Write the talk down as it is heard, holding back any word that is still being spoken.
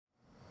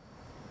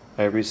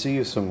I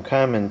received some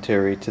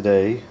commentary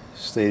today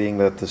stating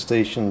that the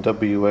station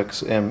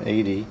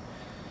WXM80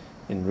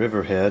 in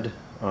Riverhead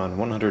on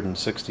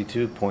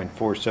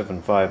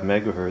 162.475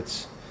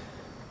 MHz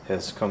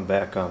has come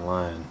back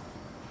online.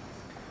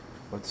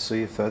 Let's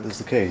see if that is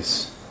the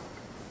case.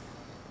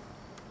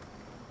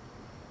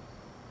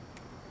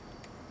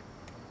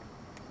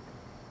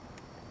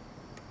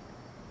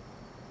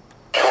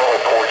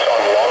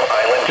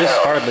 This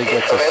hardly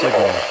gets a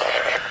signal.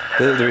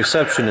 The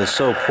reception is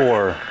so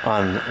poor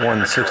on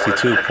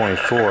 162.4.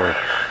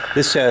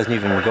 This hasn't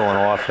even been going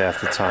off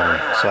half the time.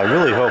 So I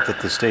really hope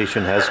that the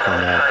station has come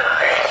back.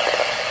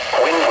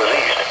 Wind was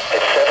east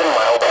at 7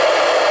 miles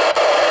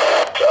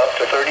up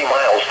to 30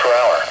 miles per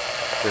hour.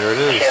 There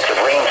it is. Chance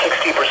of rain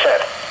 60%.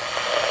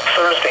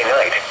 Thursday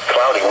night,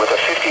 cloudy with a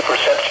 50%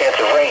 chance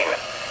of rain.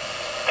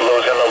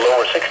 Lows in the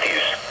lower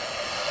 60s.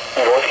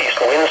 Northeast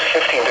winds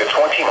 15 to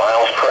 20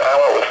 miles per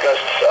hour with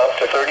gusts up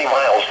to 30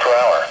 miles per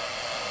hour.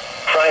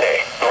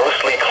 Friday,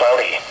 mostly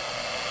cloudy.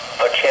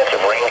 A chance of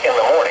rain in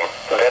the morning,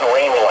 then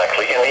rain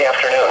likely in the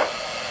afternoon.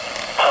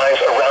 Highs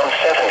around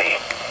 70.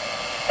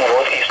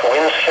 Northeast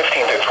winds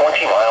 15 to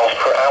 20 miles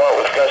per hour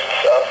with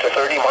gusts up to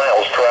 30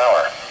 miles per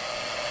hour.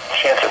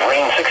 Chance of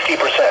rain 60%.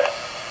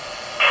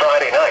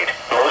 Friday night,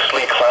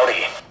 mostly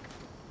cloudy.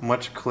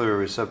 Much clearer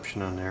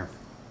reception on there.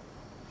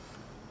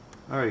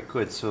 Alright,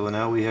 good. So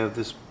now we have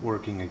this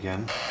working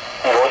again.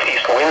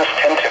 Northeast winds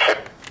 10 to 15.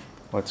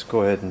 Let's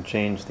go ahead and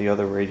change the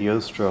other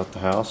radios throughout the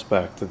house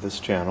back to this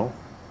channel.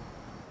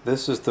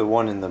 This is the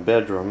one in the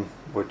bedroom,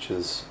 which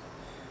is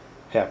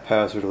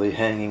haphazardly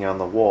hanging on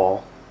the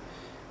wall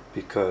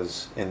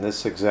because in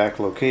this exact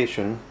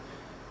location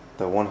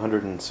the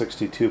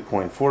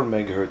 162.4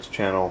 MHz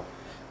channel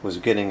was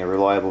getting a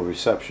reliable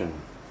reception.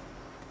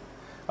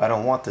 I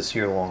don't want this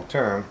here long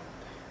term.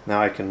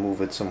 Now I can move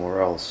it somewhere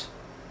else.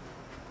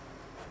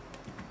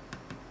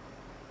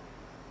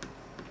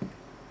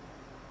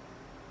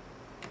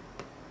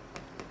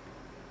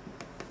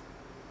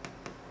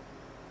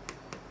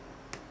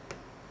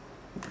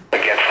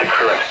 Against the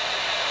current.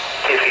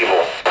 Is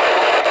evil.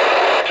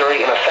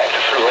 During in effect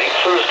through late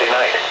Thursday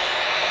night.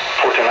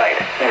 For tonight,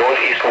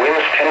 northeast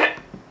winds 10.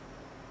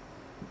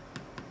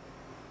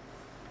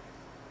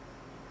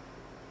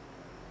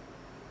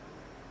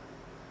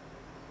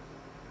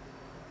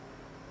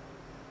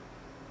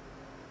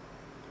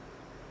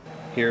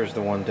 Here's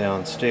the one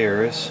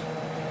downstairs.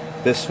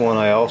 This one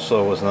I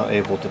also was not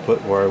able to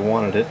put where I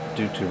wanted it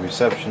due to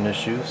reception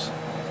issues,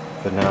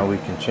 but now we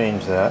can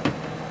change that.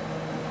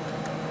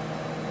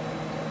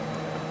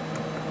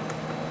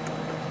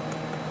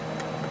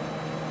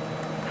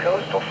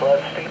 Coastal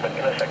flood statement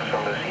in effect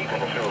from this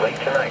evening through late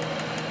tonight.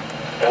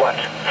 What?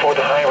 For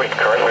the high rate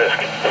current risk,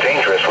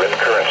 dangerous rip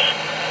currents.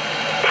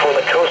 For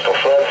the coastal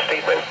flood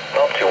statement,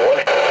 up to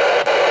 1.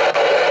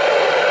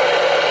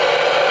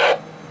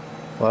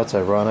 Well, that's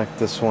ironic.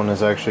 This one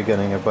is actually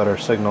getting a better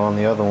signal on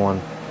the other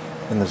one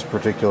in this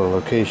particular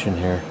location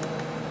here.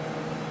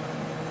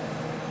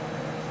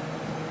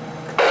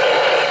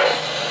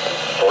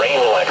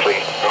 Rain likely,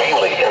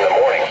 mainly in the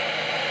morning.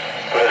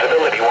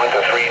 Visibility 1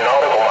 to 3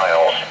 nautical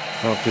miles.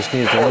 Oh, just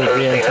needs to move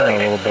the antenna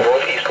a little bit.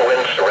 Northeast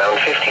winds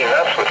around 15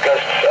 knots with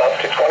gusts up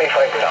to 25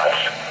 knots.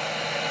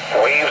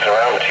 Waves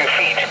around 2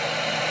 feet.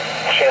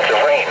 Chance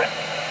of rain.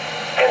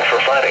 And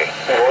for Friday,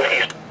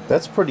 northeast.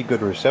 That's pretty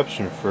good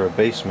reception for a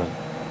basement.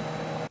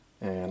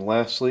 And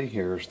lastly,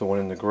 here's the one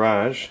in the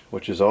garage,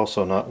 which is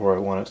also not where I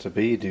want it to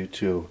be due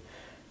to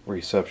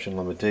reception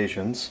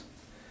limitations.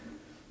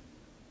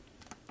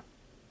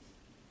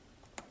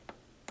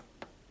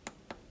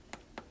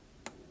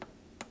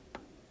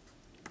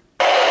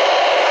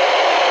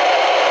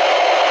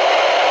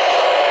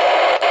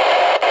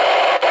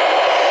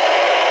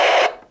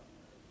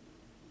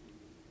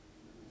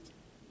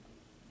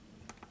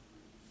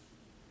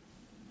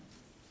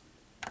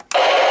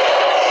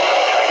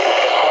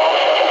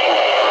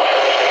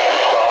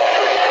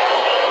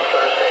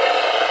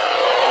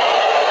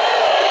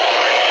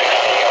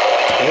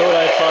 You know what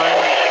I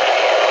find?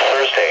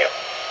 Thursday.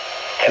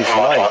 These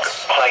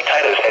lights. High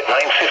tide is at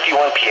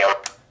 9:51 p.m.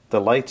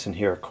 The lights in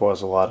here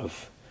cause a lot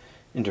of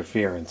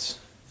interference.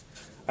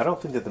 I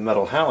don't think that the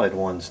metal halide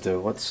ones do.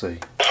 Let's see.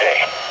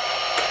 Thursday.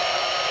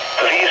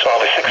 These are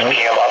the 6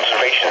 p.m.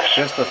 observations.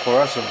 Just the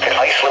fluorescent At ones.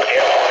 Iceland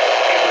Airport,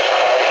 it was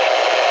cloudy.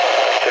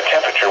 The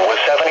temperature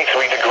was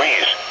 73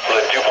 degrees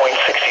with a dew point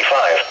 65,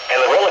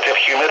 and the relative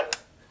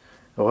humidity.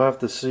 We'll have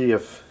to see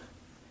if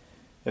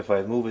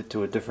I move it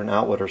to a different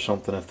outlet or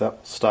something, if that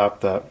will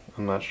stop that.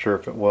 I'm not sure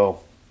if it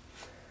will.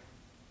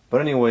 But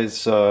anyways,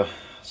 so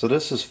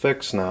this is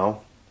fixed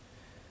now.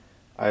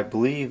 I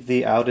believe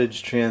the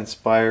outage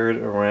transpired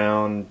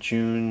around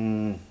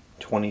June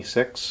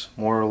 26,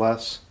 more or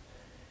less.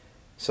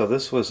 So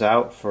this was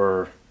out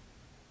for,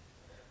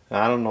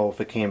 I don't know if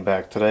it came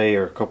back today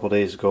or a couple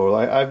days ago.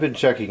 I've been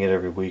checking it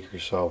every week or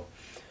so.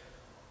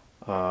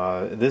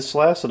 This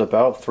lasted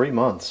about 3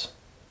 months,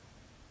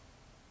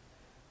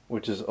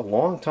 which is a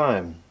long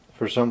time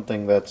for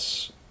something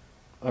that's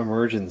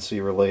emergency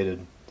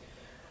related.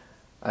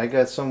 I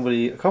got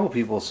a couple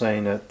people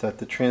saying that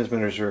the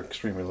transmitters are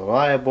extremely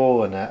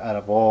reliable, and that out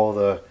of all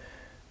the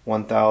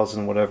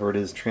 1,000 whatever it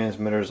is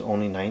transmitters,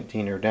 only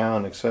 19 are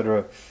down,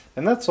 etc.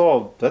 And that's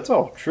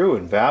all true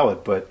and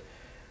valid. But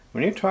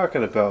when you're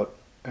talking about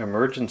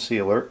emergency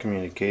alert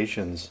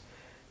communications,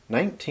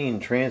 19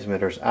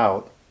 transmitters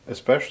out,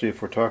 especially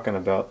if we're talking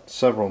about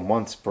several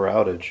months per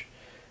outage,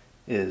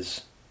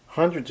 is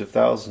hundreds of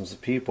thousands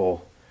of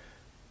people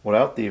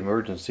without the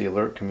emergency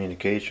alert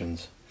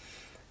communications.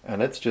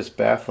 And it's just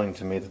baffling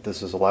to me that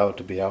this is allowed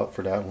to be out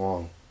for that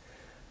long.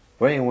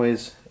 But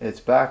anyways, it's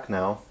back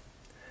now.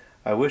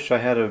 I wish I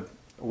had a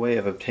way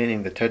of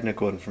obtaining the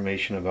technical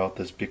information about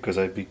this, because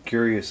I'd be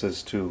curious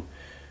as to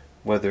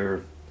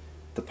whether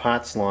the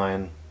POTS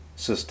line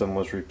system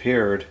was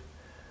repaired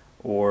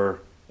or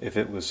if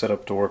it was set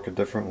up to work a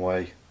different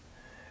way.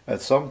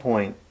 At some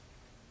point,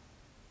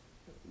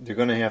 they're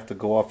going to have to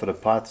go off of the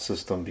POTS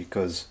system,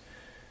 because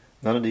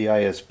none of the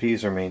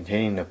ISPs are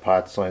maintaining the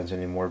POTS lines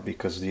anymore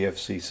because the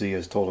FCC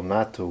has told them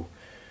not to.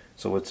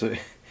 So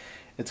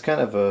it's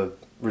kind of a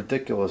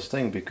ridiculous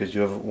thing, because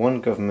you have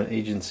one government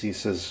agency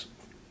says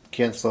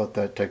cancel out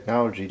that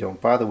technology, don't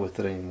bother with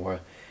it anymore,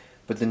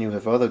 but then you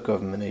have other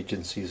government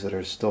agencies that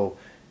are still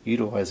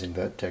utilizing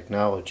that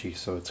technology.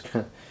 So it's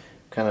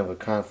kind of a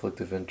conflict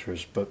of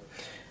interest. But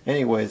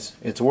anyways,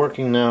 it's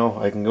working now.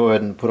 I can go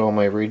ahead and put all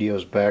my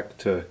radios back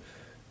to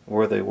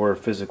where they were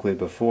physically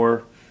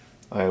before.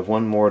 I have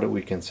one more that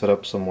we can set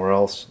up somewhere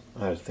else.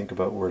 I have to think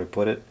about where to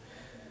put it,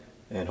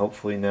 and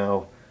hopefully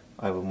now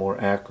I will more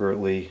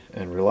accurately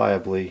and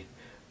reliably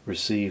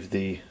receive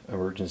the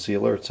emergency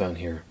alerts on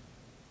here.